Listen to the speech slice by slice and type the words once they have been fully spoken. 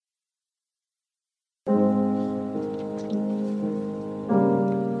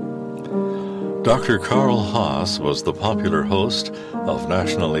Dr. Carl Haas was the popular host of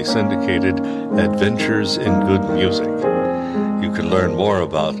nationally syndicated Adventures in Good Music. You can learn more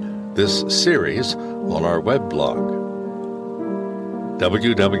about this series on our weblog,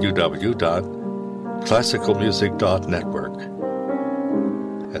 www.classicalmusic.network.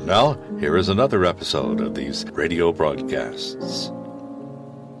 And now, here is another episode of these radio broadcasts.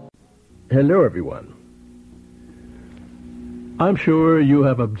 Hello, everyone. I'm sure you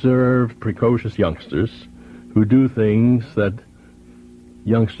have observed precocious youngsters who do things that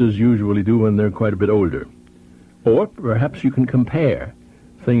youngsters usually do when they're quite a bit older. Or perhaps you can compare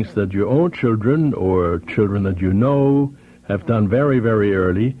things that your own children or children that you know have done very, very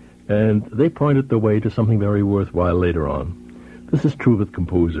early, and they pointed the way to something very worthwhile later on. This is true with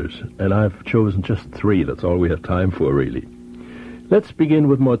composers, and I've chosen just three. That's all we have time for, really. Let's begin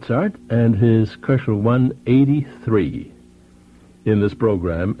with Mozart and his Köchel 183 in this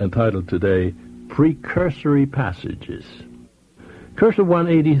program, entitled today, Precursory Passages. Köchel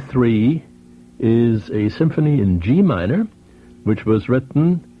 183 is a symphony in G minor, which was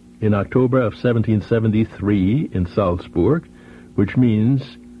written in October of 1773 in Salzburg, which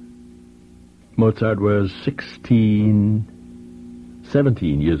means Mozart was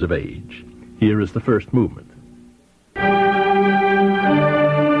 17 years of age. Here is the first movement.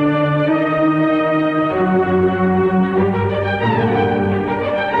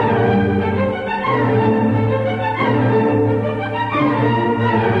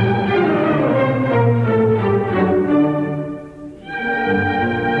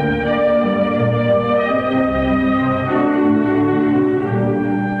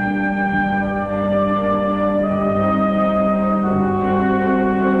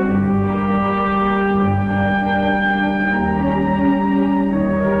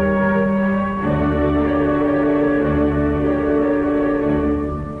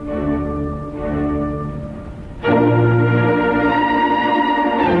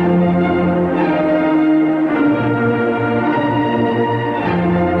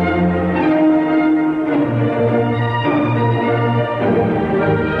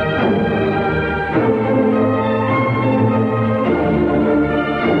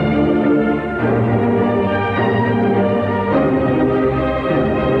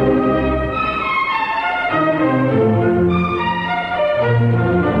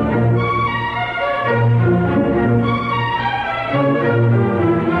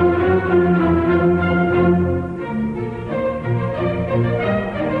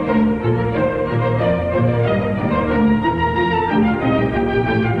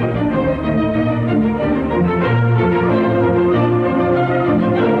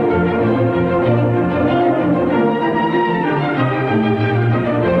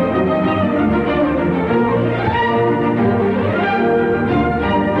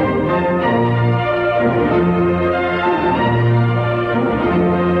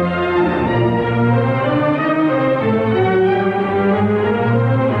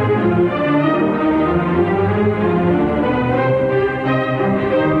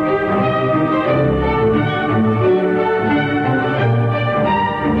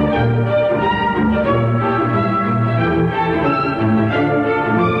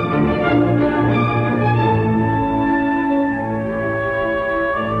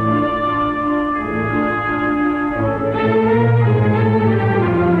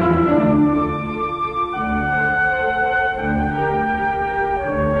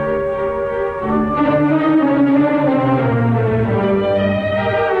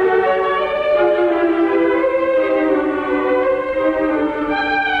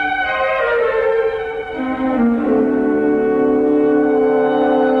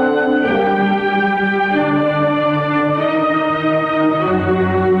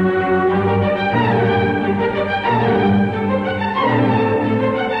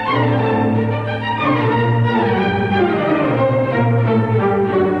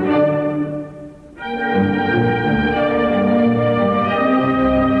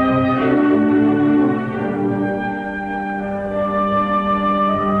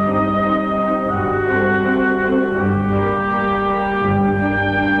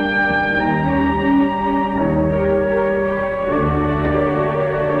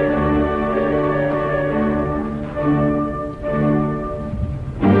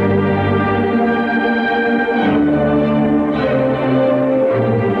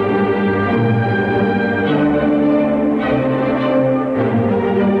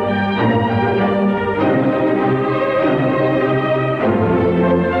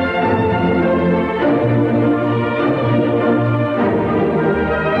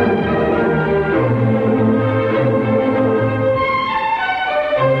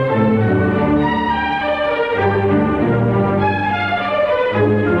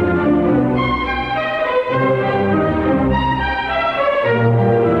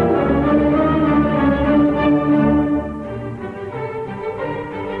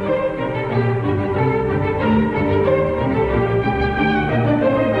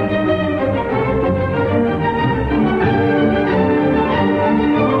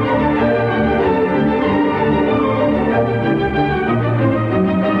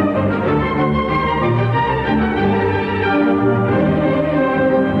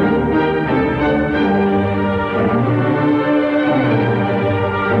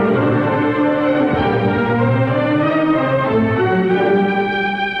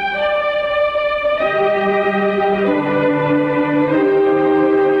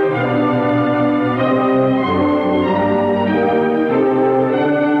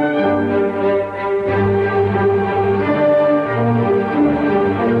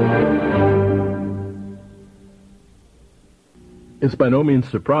 It's by no means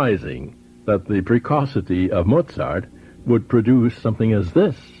surprising that the precocity of Mozart would produce something as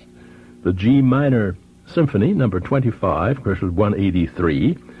this. The G minor Symphony, number 25, Commercial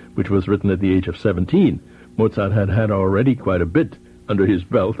 183, which was written at the age of 17. Mozart had already quite a bit under his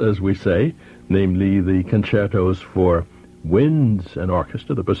belt, as we say, namely the concertos for winds and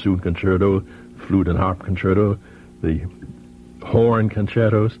orchestra, the bassoon concerto, flute and harp concerto, the horn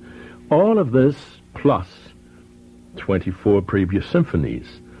concertos. All of this plus 24 previous symphonies,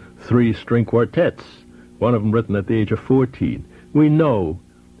 3 string quartets, one of them written at the age of 14. We know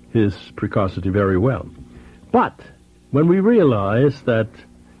his precocity very well. But when we realize that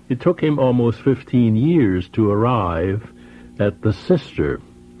it took him almost 15 years to arrive at the sister,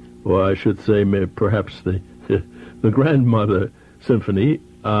 or I should say perhaps the grandmother symphony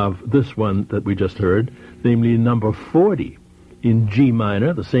of this one that we just heard, namely number 40 in G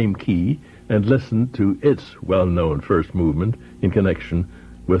minor, the same key, and listen to its well-known first movement in connection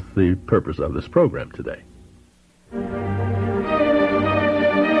with the purpose of this program today.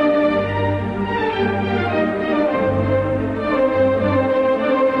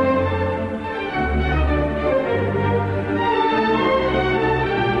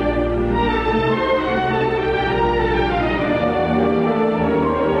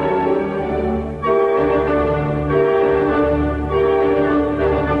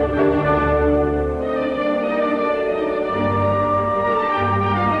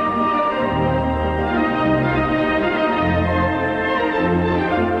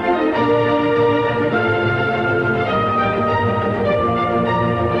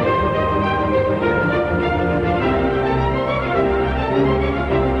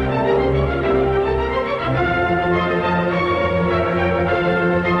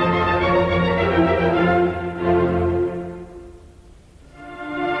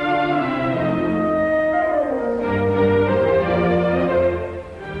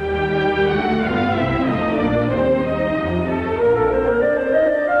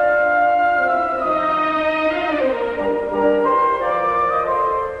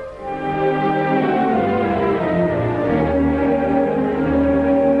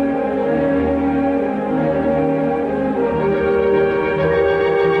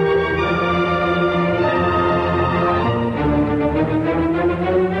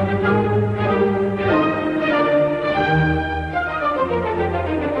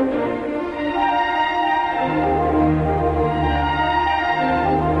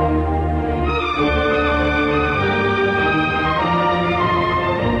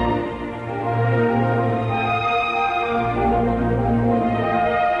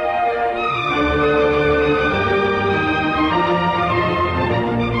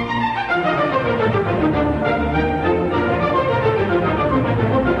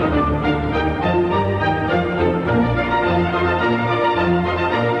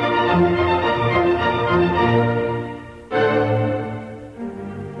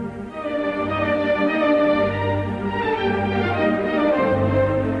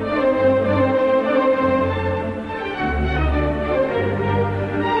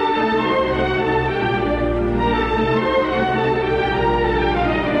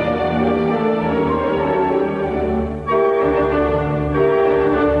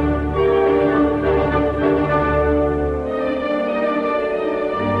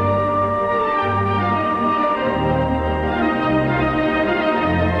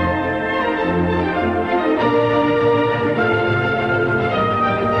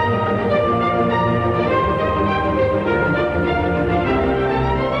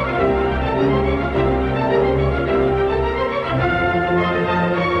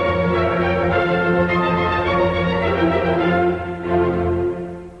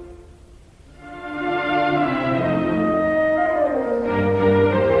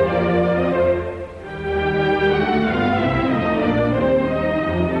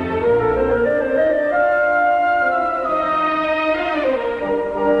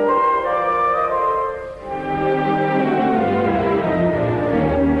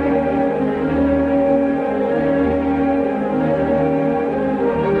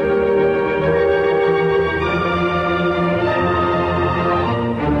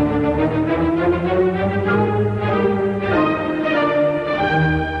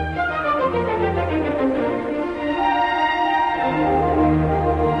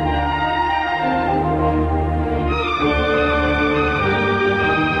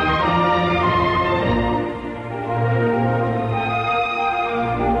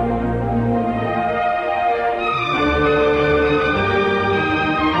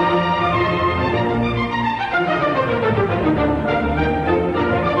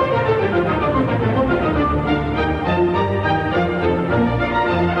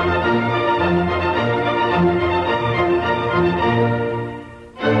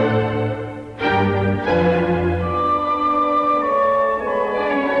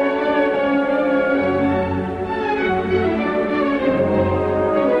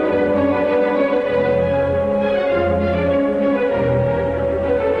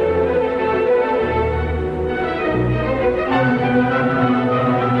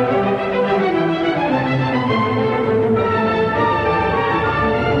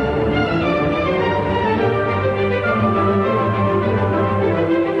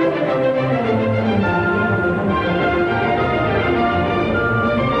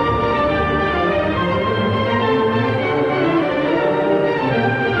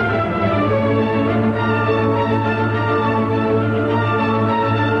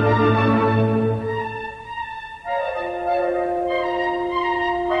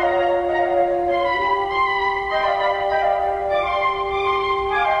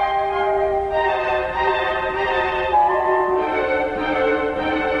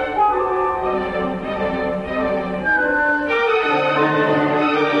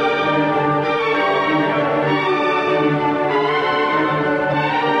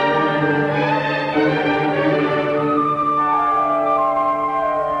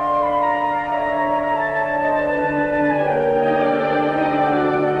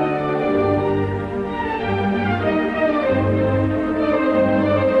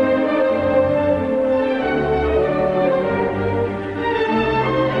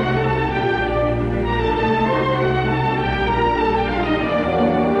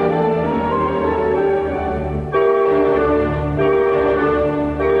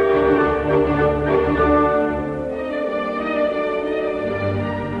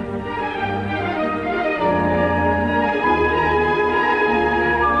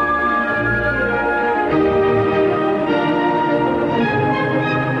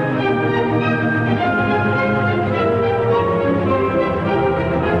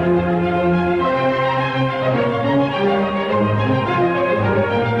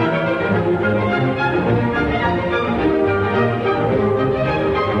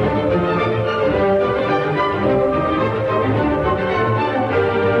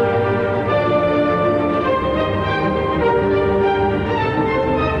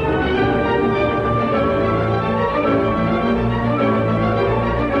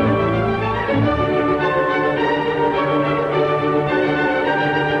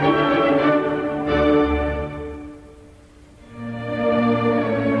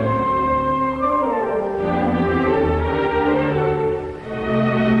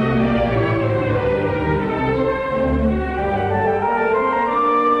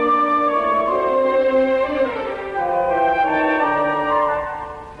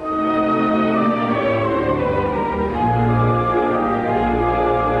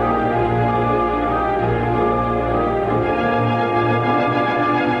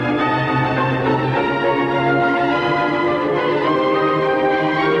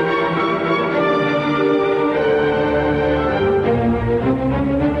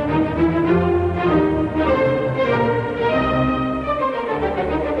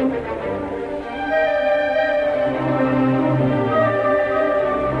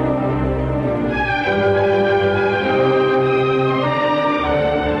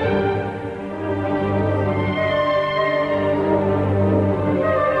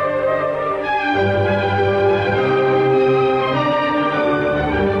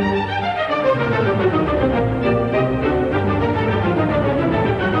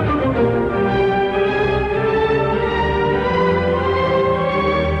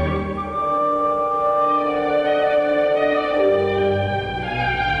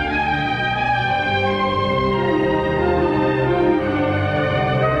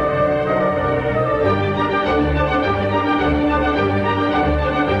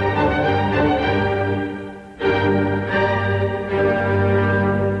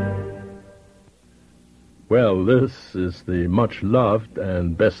 Well, this is the much-loved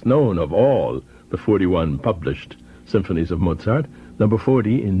and best-known of all the 41 published symphonies of Mozart, number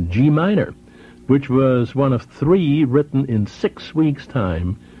 40 in G minor, which was one of 3 written in 6 weeks'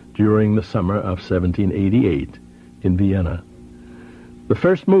 time during the summer of 1788 in Vienna. The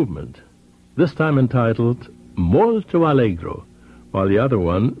first movement, this time entitled Molto Allegro, while the other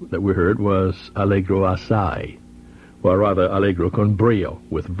one that we heard was Allegro assai, or rather Allegro con brio,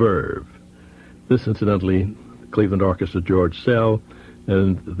 with verve. This, incidentally, Cleveland Orchestra, George Szell,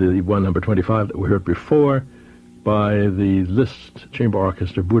 and the one number 25 that we heard before by the Liszt Chamber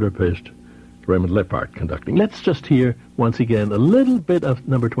Orchestra, Budapest, Raymond Leppard conducting. Let's just hear, once again, a little bit of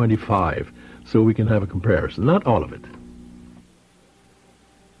number 25 so we can have a comparison. Not all of it.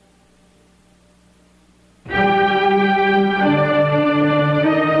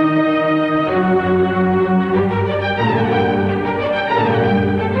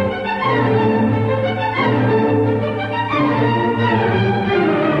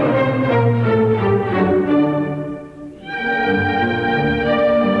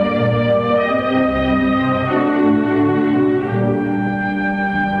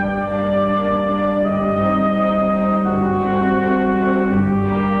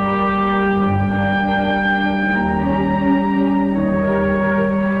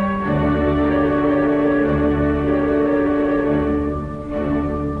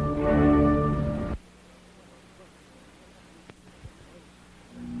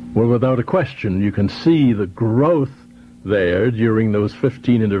 Well, without a question, you can see the growth there during those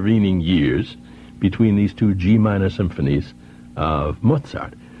 15 intervening years between these 2 G minor symphonies of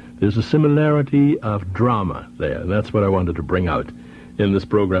Mozart. There's a similarity of drama there, and that's what I wanted to bring out in this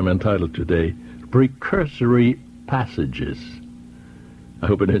program entitled today, Precursory Passages. I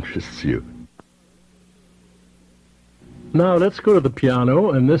hope it interests you. Now let's go to the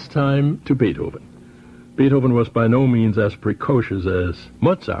piano, and this time to Beethoven. Beethoven was by no means as precocious as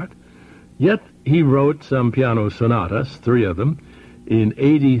Mozart, yet he wrote some piano sonatas, 3 of them, in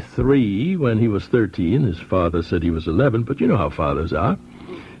 83 when he was 13. His father said he was 11, but you know how fathers are.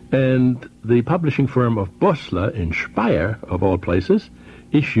 And the publishing firm of Bosler in Speyer, of all places,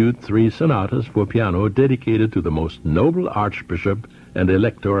 issued 3 sonatas for piano dedicated to the most noble Archbishop and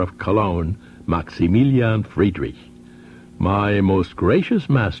Elector of Cologne, Maximilian Friedrich, my most gracious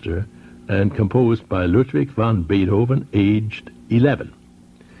master, and composed by Ludwig van Beethoven, aged 11.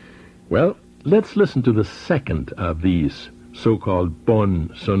 Well, let's listen to the second of these so-called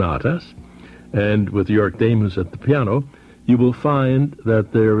Bonn sonatas, and with Jörg Demus at the piano, you will find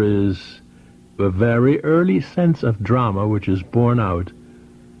that there is a very early sense of drama which is borne out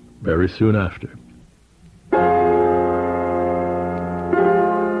very soon after.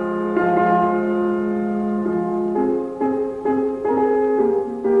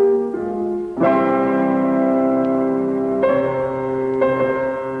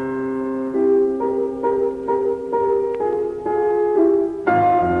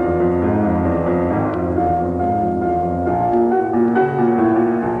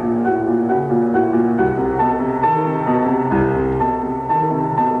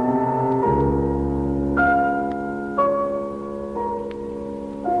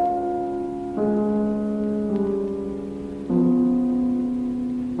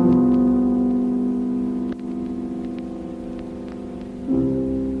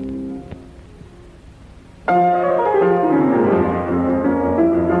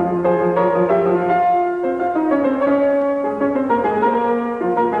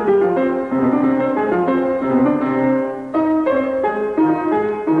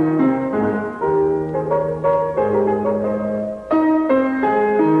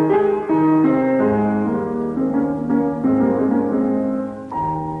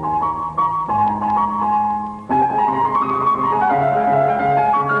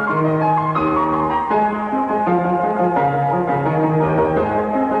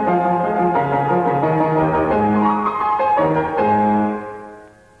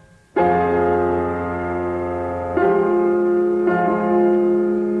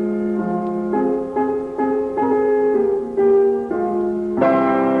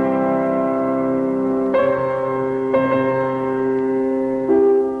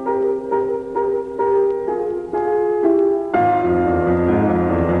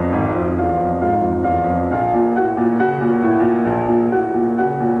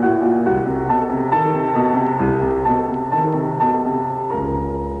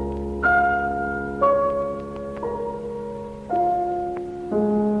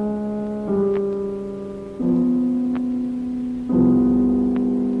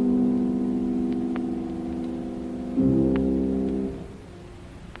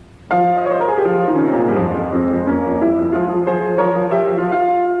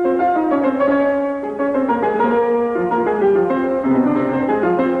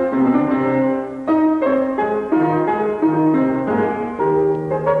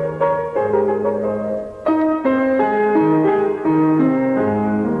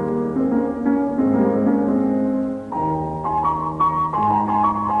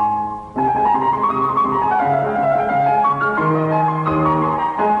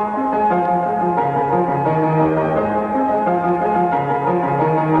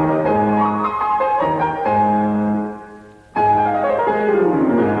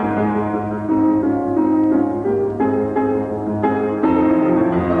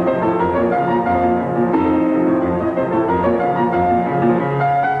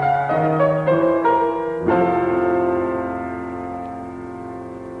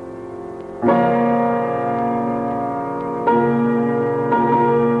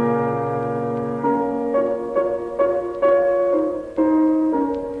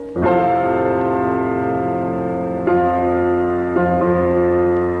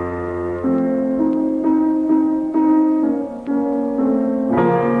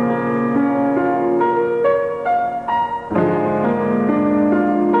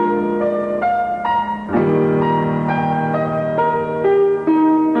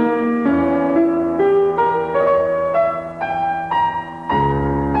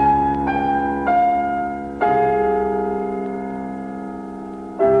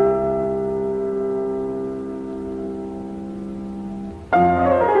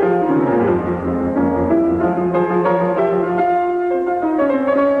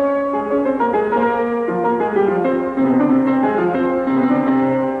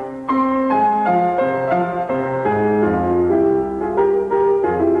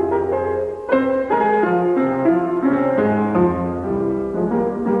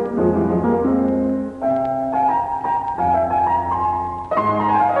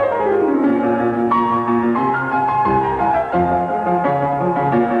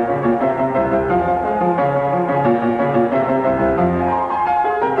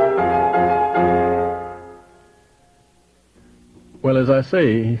 I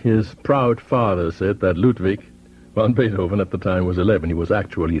say, his proud father said that Ludwig van Beethoven at the time was 11. He was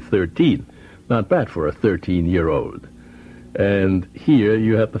actually 13. Not bad for a 13-year-old. And here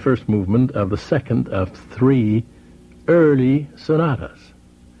you have the first movement of the second of 3 early sonatas.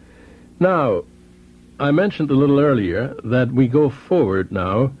 Now, I mentioned a little earlier that we go forward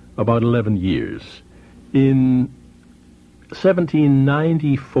now about 11 years. In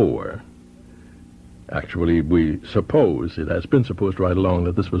 1794, actually we suppose, it has been supposed right along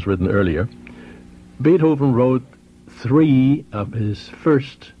that this was written earlier, Beethoven wrote 3 of his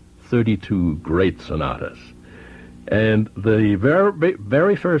first 32 great sonatas. And the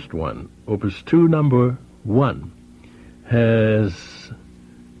very first one, Opus 2, number 1, has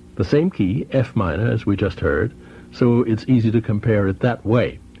the same key, F minor, as we just heard, so it's easy to compare it that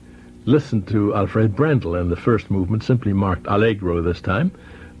way. Listen to Alfred Brendel and the first movement, simply marked Allegro this time,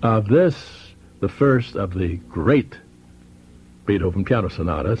 of this, the first of the great Beethoven piano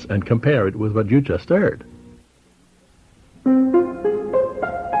sonatas, and compare it with what you just heard.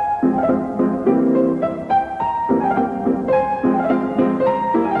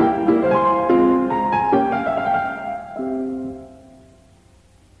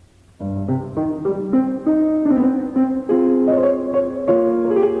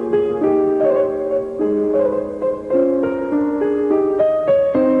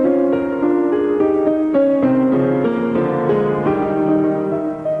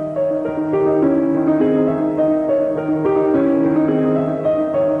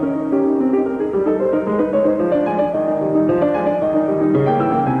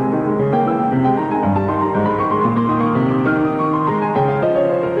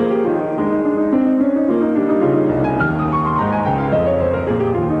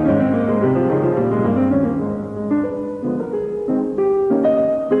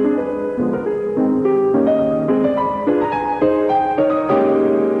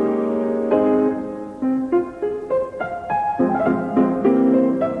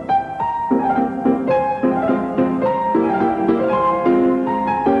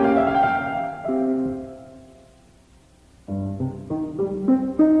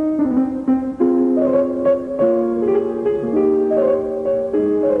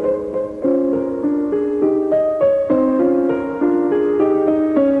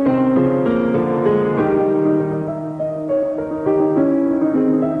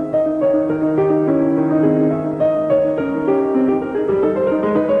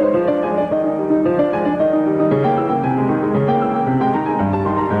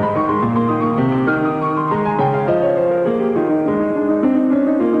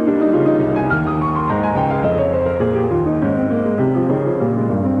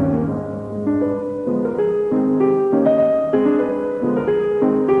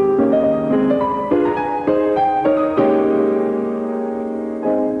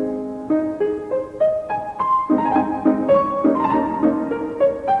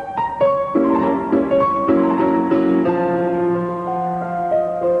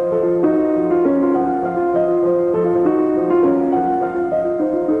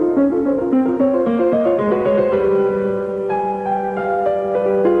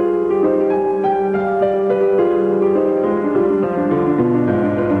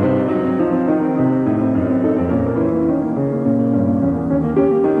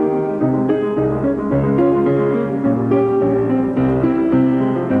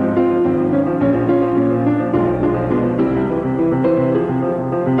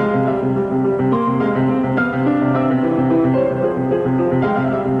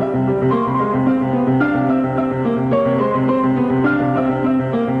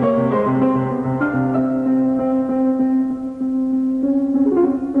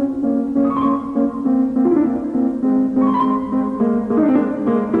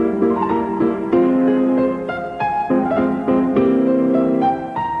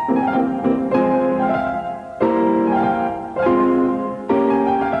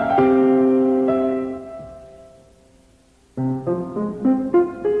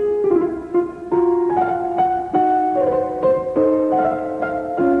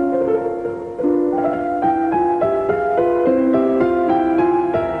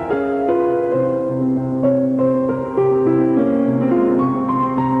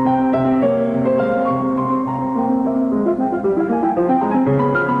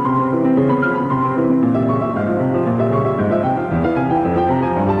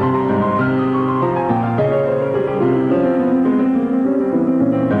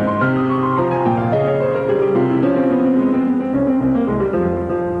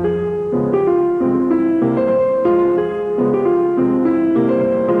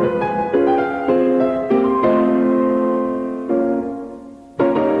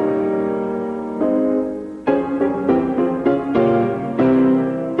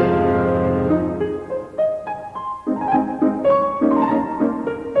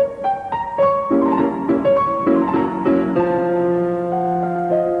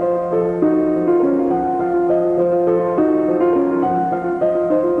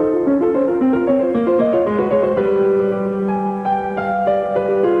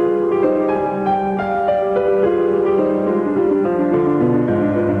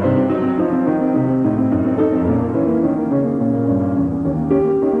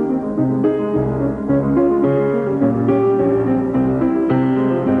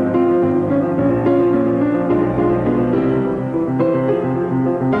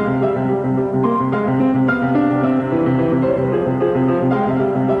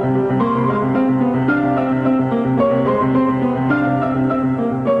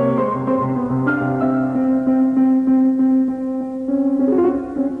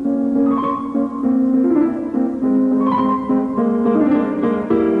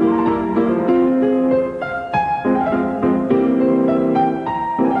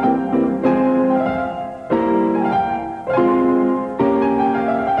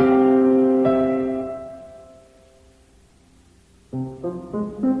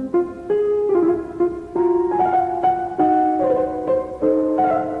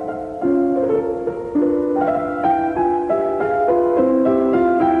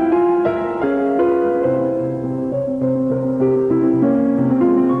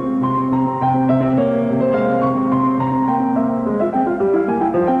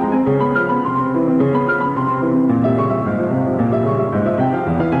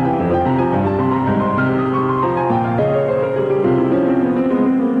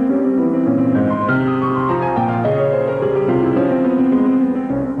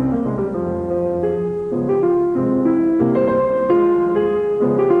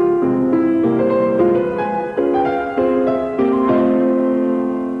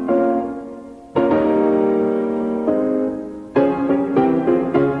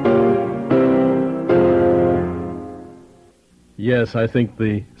 Yes, I think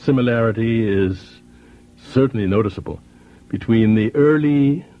the similarity is certainly noticeable between the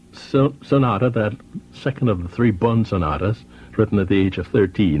early sonata, that second of the three Bund sonatas, written at the age of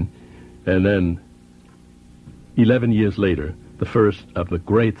 13, and then 11 years later, the first of the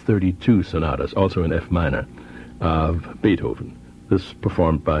great 32 sonatas, also in F minor, of Beethoven. This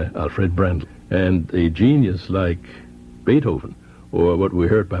performed by Alfred Brendel. And a genius like Beethoven, or what we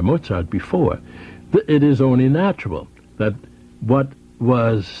heard by Mozart before, it is only natural that what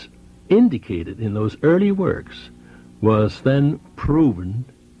was indicated in those early works was then proven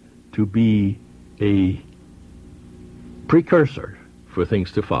to be a precursor for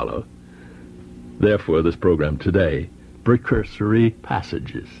things to follow. Therefore, this program today, Precursory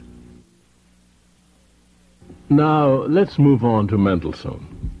Passages. Now, let's move on to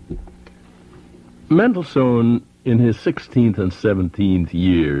Mendelssohn. Mendelssohn, in his 16th and 17th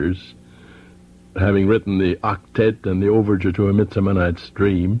years, having written the octet and the overture to A Midsummer Night's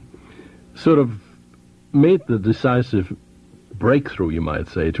Dream, sort of made the decisive breakthrough, you might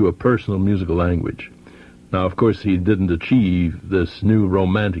say, to a personal musical language. Now, of course, he didn't achieve this new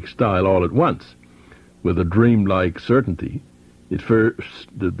romantic style all at once. With a dreamlike certainty, at first,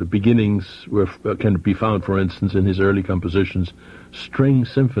 the beginnings can be found, for instance, in his early compositions, string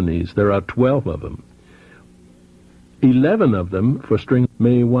symphonies. There are 12 of them. 11 of them for string.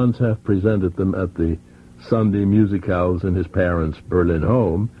 May once have presented them at the Sunday musicales in his parents' Berlin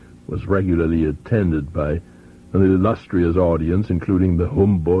home, was regularly attended by an illustrious audience, including the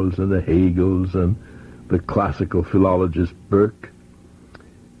Humboldts and the Hegels and the classical philologist Burke.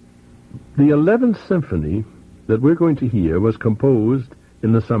 The 11th symphony that we're going to hear was composed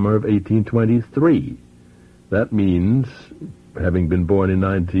in the summer of 1823. That means, having been born in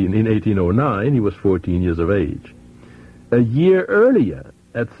 1809, he was 14 years of age. A year earlier,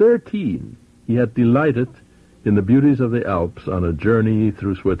 at 13, he had delighted in the beauties of the Alps on a journey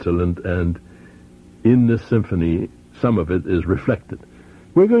through Switzerland, and in this symphony, some of it is reflected.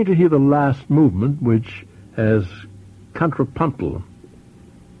 We're going to hear the last movement, which has contrapuntal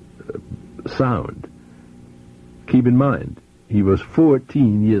sound. Keep in mind, he was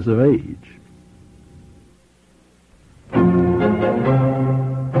 14 years of age.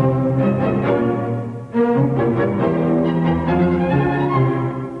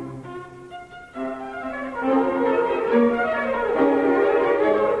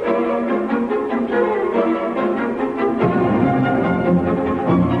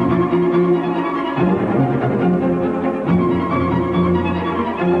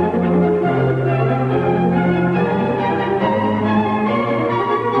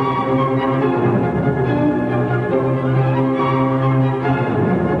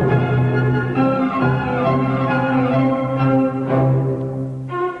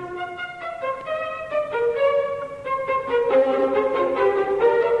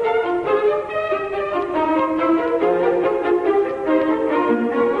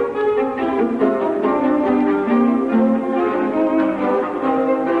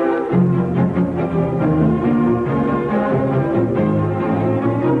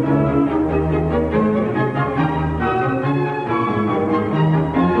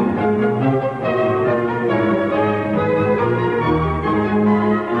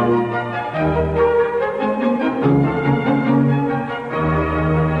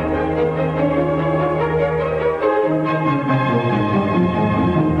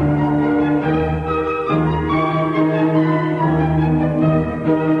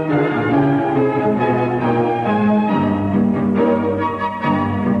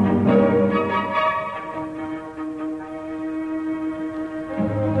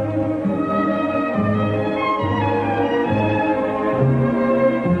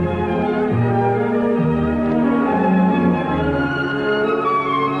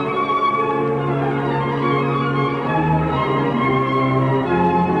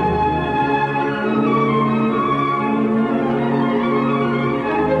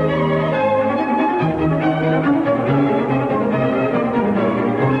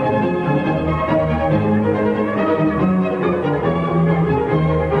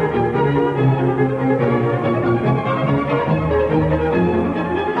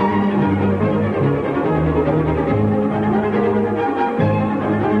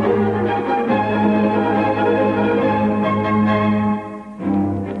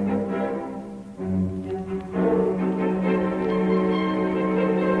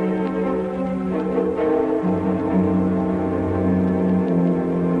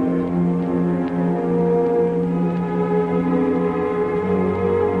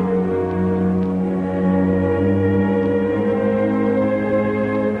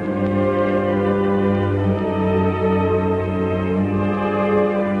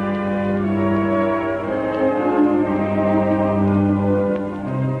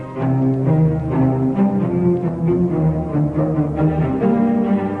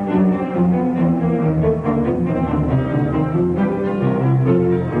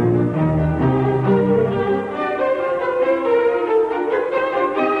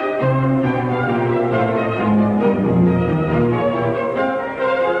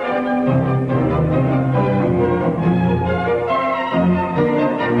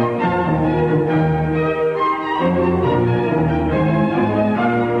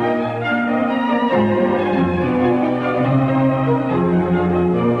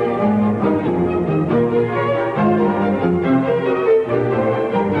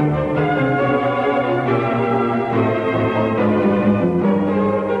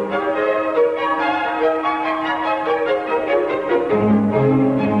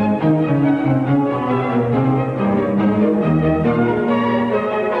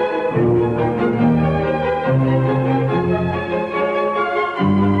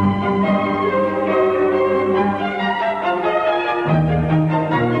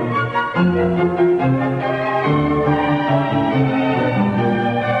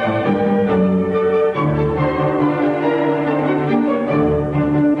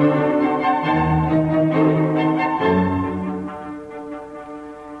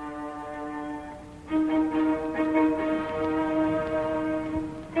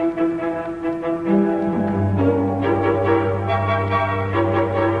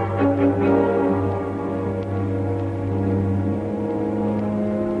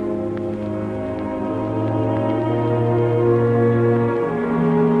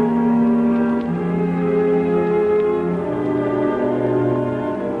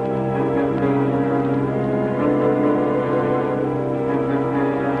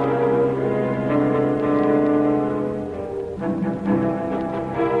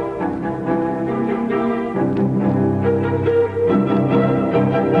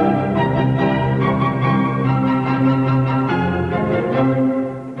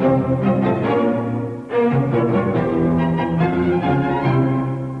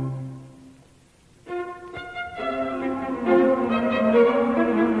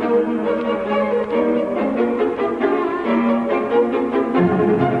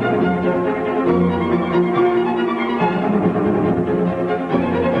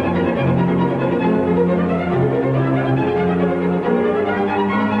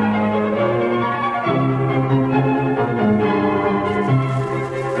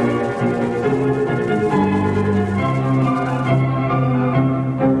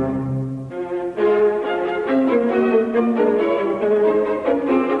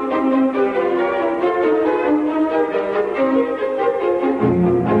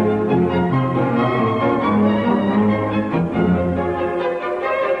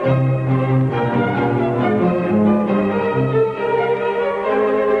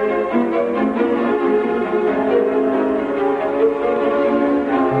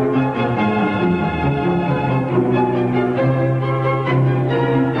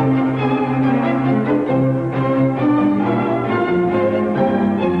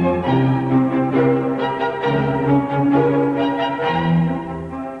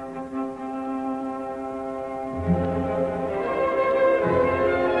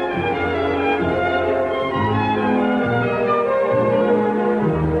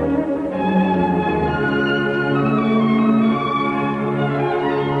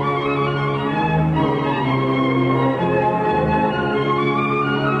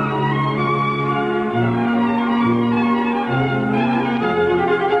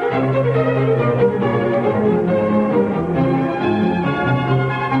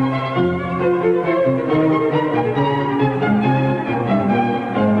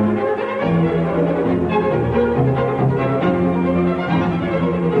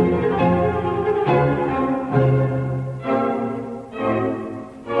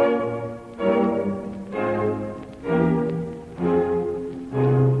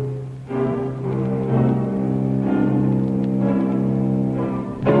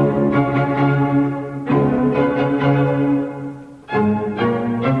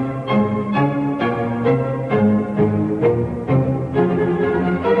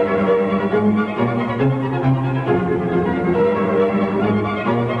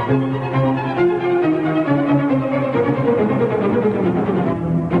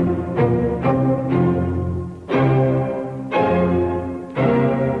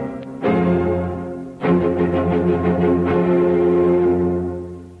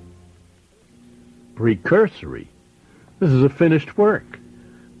 precursory. This is a finished work.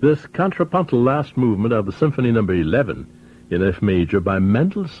 This contrapuntal last movement of the Symphony No. 11 in F major by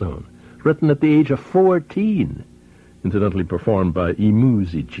Mendelssohn, written at the age of 14, incidentally performed by I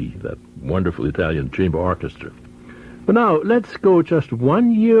Musici, that wonderful Italian chamber orchestra. But now, let's go just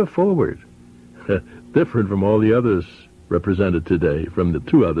 1 year forward, different from all the others represented today, from the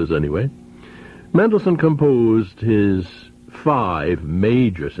two others anyway. Mendelssohn composed his 5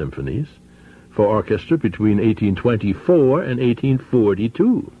 major symphonies for orchestra between 1824 and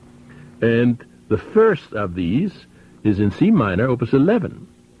 1842. And the first of these is in C minor, opus 11.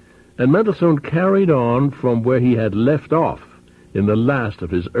 And Mendelssohn carried on from where he had left off in the last of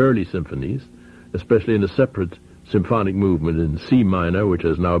his early symphonies, especially in a separate symphonic movement in C minor, which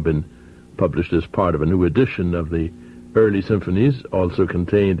has now been published as part of a new edition of the early symphonies, also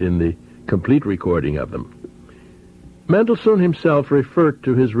contained in the complete recording of them. Mendelssohn himself referred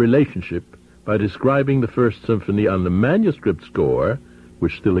to his relationship by describing the first symphony on the manuscript score,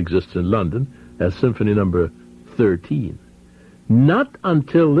 which still exists in London, as Symphony No. 13. Not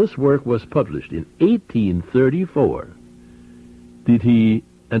until this work was published in 1834 did he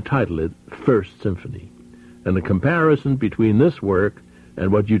entitle it First Symphony. And the comparison between this work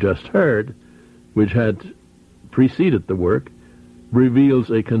and what you just heard, which had preceded the work, reveals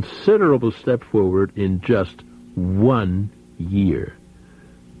a considerable step forward in just 1 year.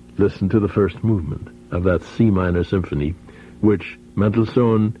 Listen to the first movement of that C minor symphony, which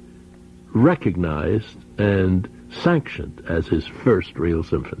Mendelssohn recognized and sanctioned as his first real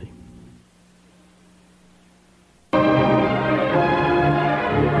symphony.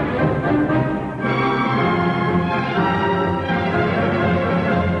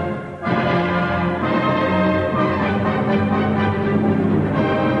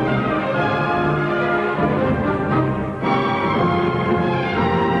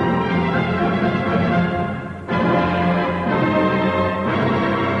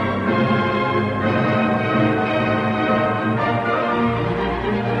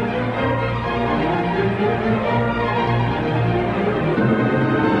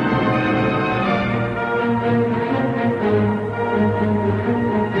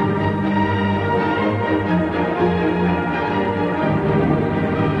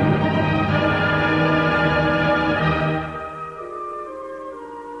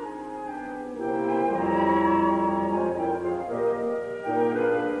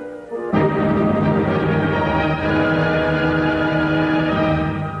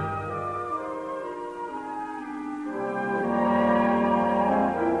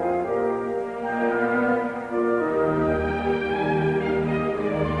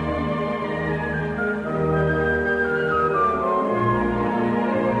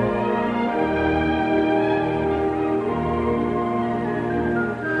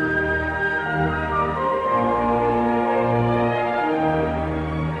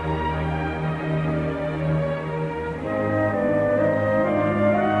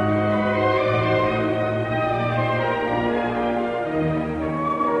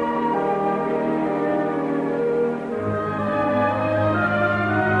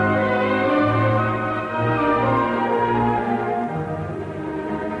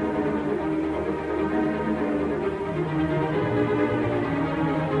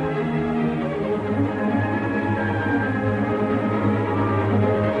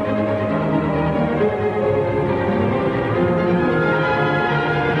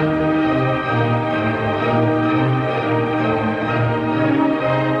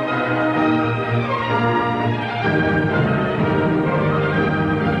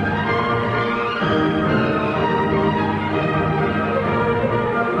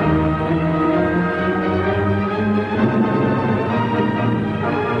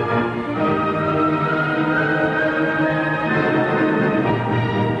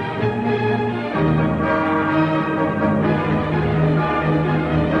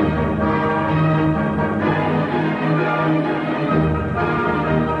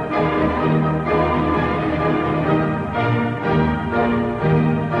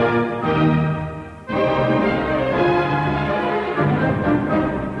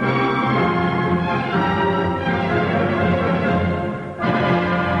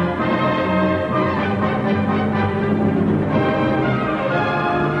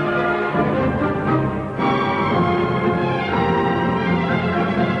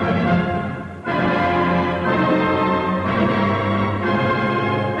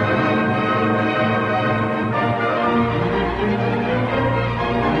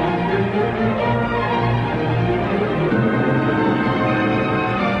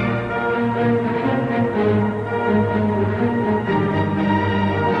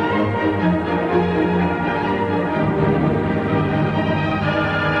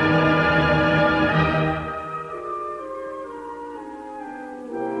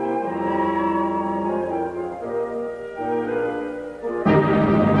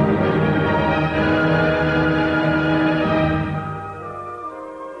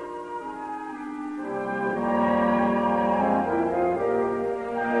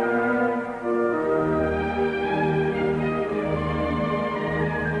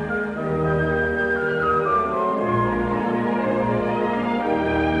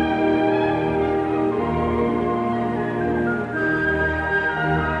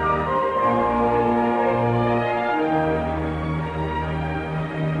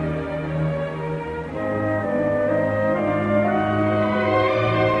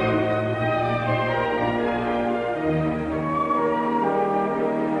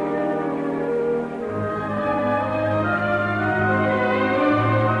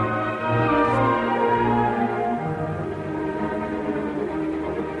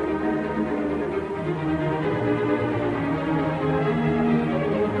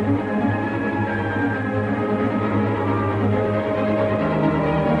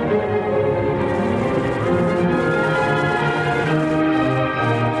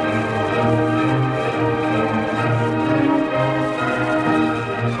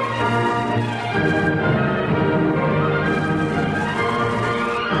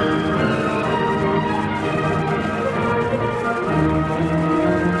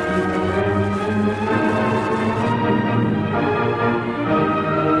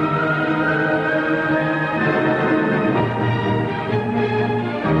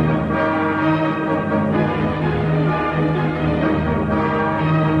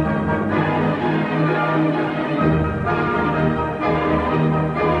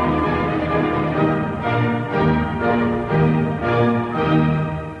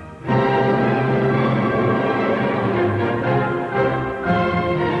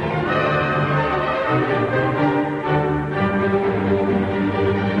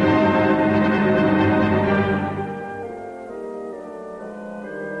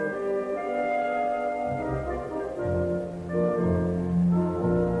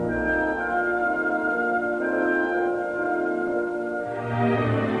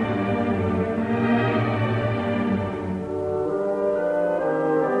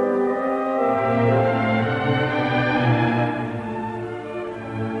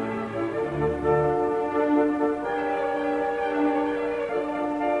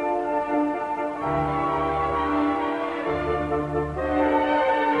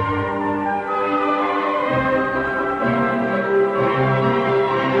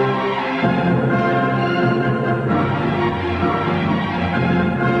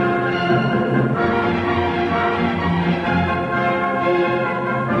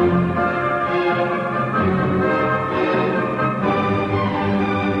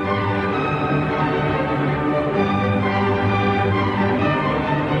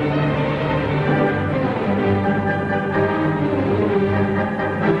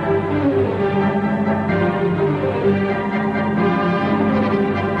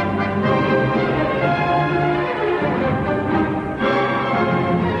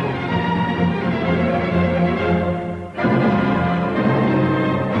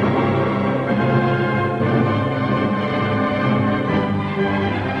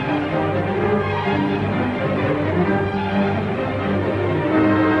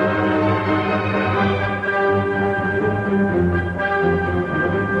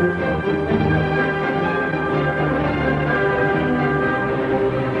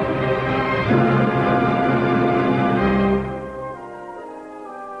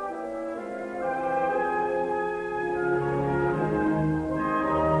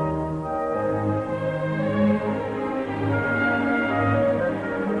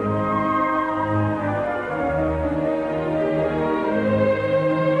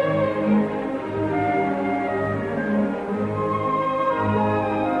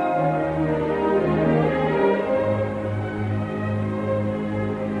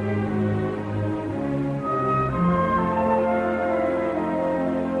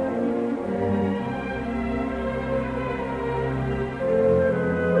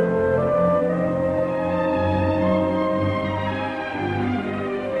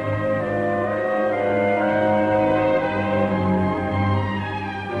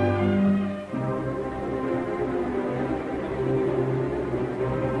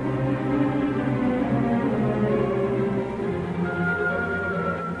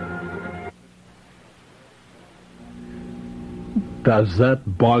 Does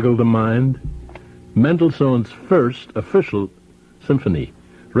that boggle the mind? Mendelssohn's first official symphony,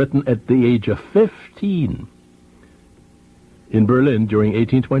 written at the age of 15 in Berlin during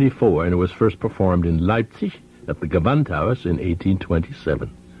 1824, and it was first performed in Leipzig at the Gewandhaus in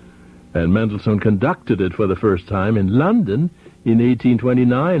 1827. And Mendelssohn conducted it for the first time in London in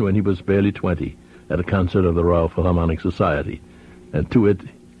 1829 when he was barely 20 at a concert of the Royal Philharmonic Society. And to it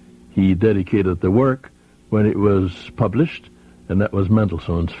he dedicated the work when it was published, and that was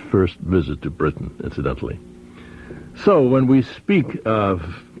Mendelssohn's first visit to Britain, incidentally. So when we speak of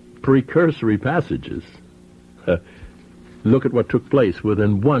precursory passages, look at what took place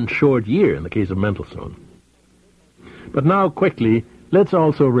within one short year in the case of Mendelssohn. But now, quickly, let's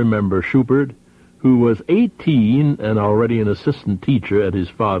also remember Schubert, who was 18 and already an assistant teacher at his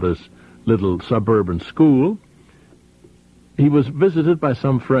father's little suburban school. He was visited by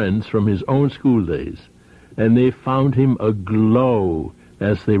some friends from his own school days, and they found him aglow,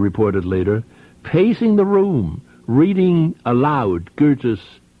 as they reported later, pacing the room, reading aloud Goethe's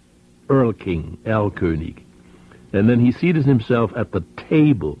Erlkönig. And then he seated himself at the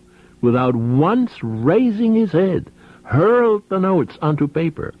table without once raising his head, hurled the notes onto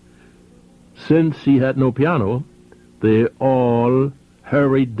paper. Since he had no piano, they all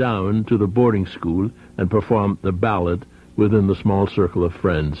hurried down to the boarding school and performed the ballad within the small circle of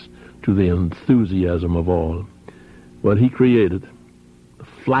friends, to the enthusiasm of all. What he created, a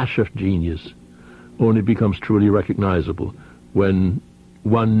flash of genius, only becomes truly recognizable when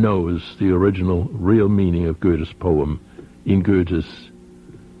one knows the original, real meaning of Goethe's poem in Goethe's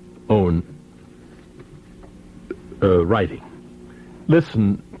own writing.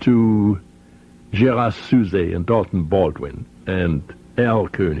 Listen to Gérard Souzet and Dalton Baldwin and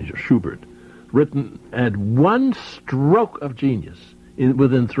Erlkönig, Schubert, written at one stroke of genius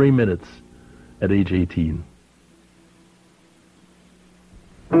within 3 minutes at age 18.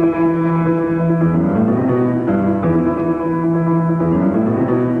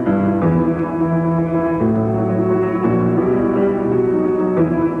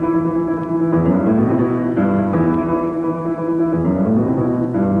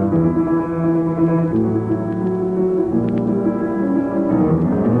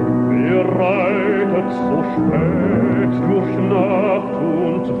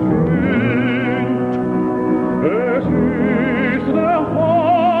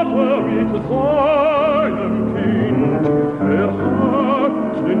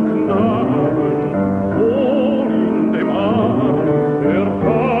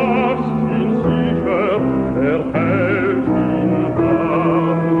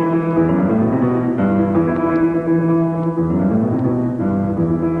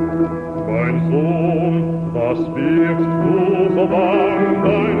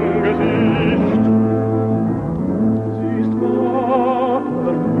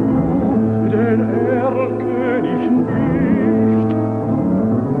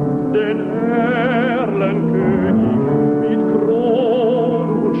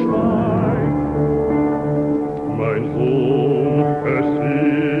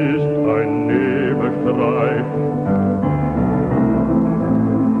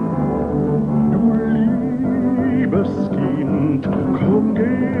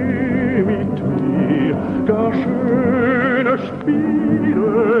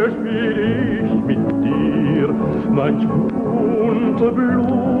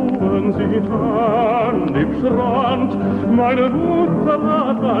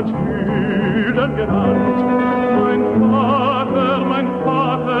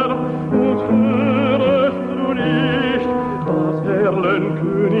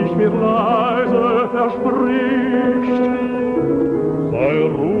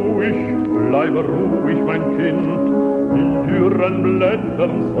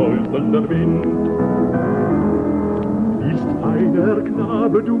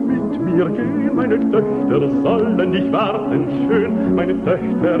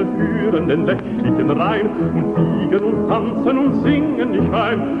 Töchter führen den nächtlichen Rhein und wiegen und tanzen und singen dich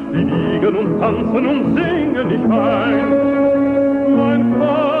ein. Die wiegen und tanzen und singen dich ein. Mein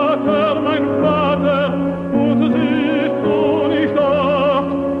Vater, und siehst du nicht dort,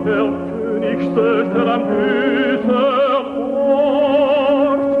 der Königstöchter am Güterort.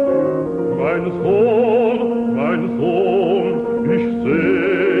 Mein Sohn, ich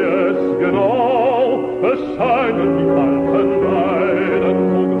sehe es genau, es scheinen die alten Weiden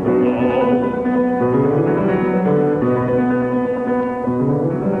so grau.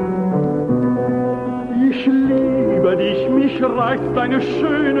 Ich liebe dich, mich reizt deine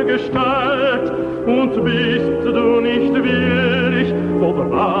schöne Gestalt, und bist du nicht willig, so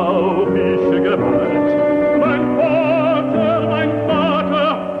brauch ich Gewalt. Mein Vater,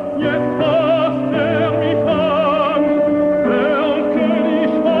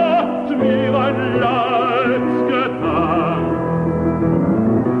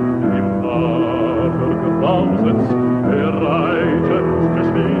 vorwärts, reitet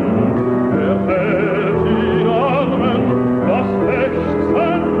geschwind, hält in Armen das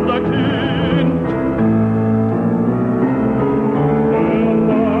ächzende Kind.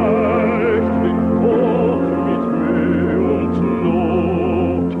 Weicht den Tod mit Mühe und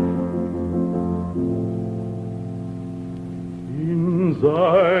Not. In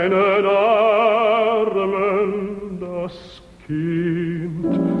seinen Armen das Kind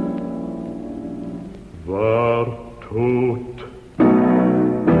war tot.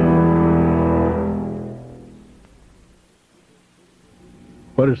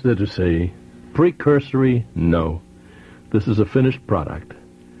 What is there to say? Precursory? No. This is a finished product.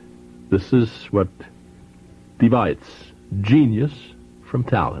 This is what divides genius from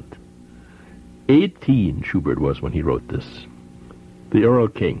talent. 18 Schubert was when he wrote this. The Earl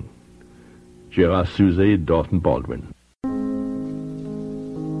King, Gérard Souzet, Dalton Baldwin.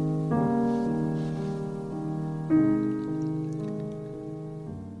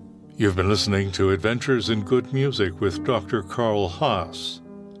 You've been listening to Adventures in Good Music with Dr. Carl Haas.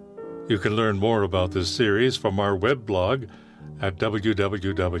 You can learn more about this series from our web blog at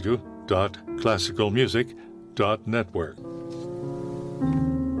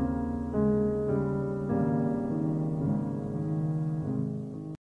www.classicalmusic.network.